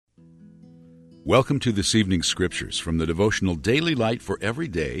Welcome to this evening's scriptures from the devotional Daily Light for Every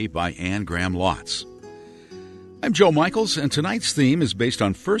Day by Anne Graham Lotz. I'm Joe Michaels, and tonight's theme is based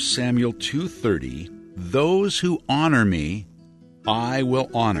on 1 Samuel 2:30. Those who honor me, I will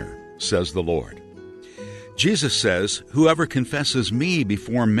honor, says the Lord. Jesus says, whoever confesses me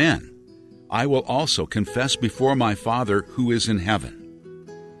before men, I will also confess before my Father who is in heaven.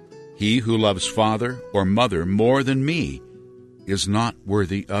 He who loves father or mother more than me is not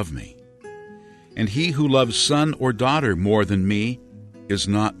worthy of me. And he who loves son or daughter more than me is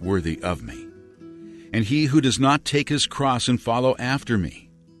not worthy of me. And he who does not take his cross and follow after me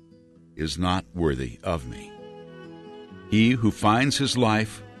is not worthy of me. He who finds his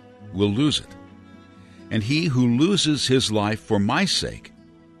life will lose it, and he who loses his life for my sake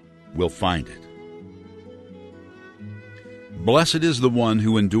will find it. Blessed is the one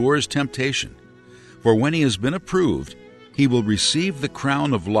who endures temptation, for when he has been approved, he will receive the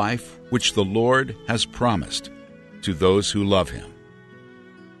crown of life which the Lord has promised to those who love him.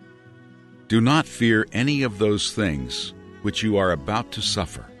 Do not fear any of those things which you are about to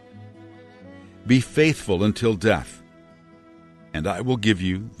suffer. Be faithful until death, and I will give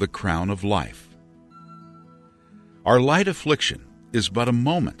you the crown of life. Our light affliction is but a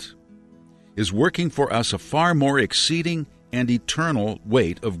moment, is working for us a far more exceeding and eternal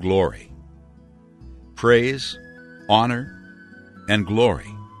weight of glory. Praise, honor, and glory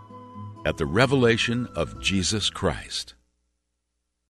at the revelation of Jesus Christ.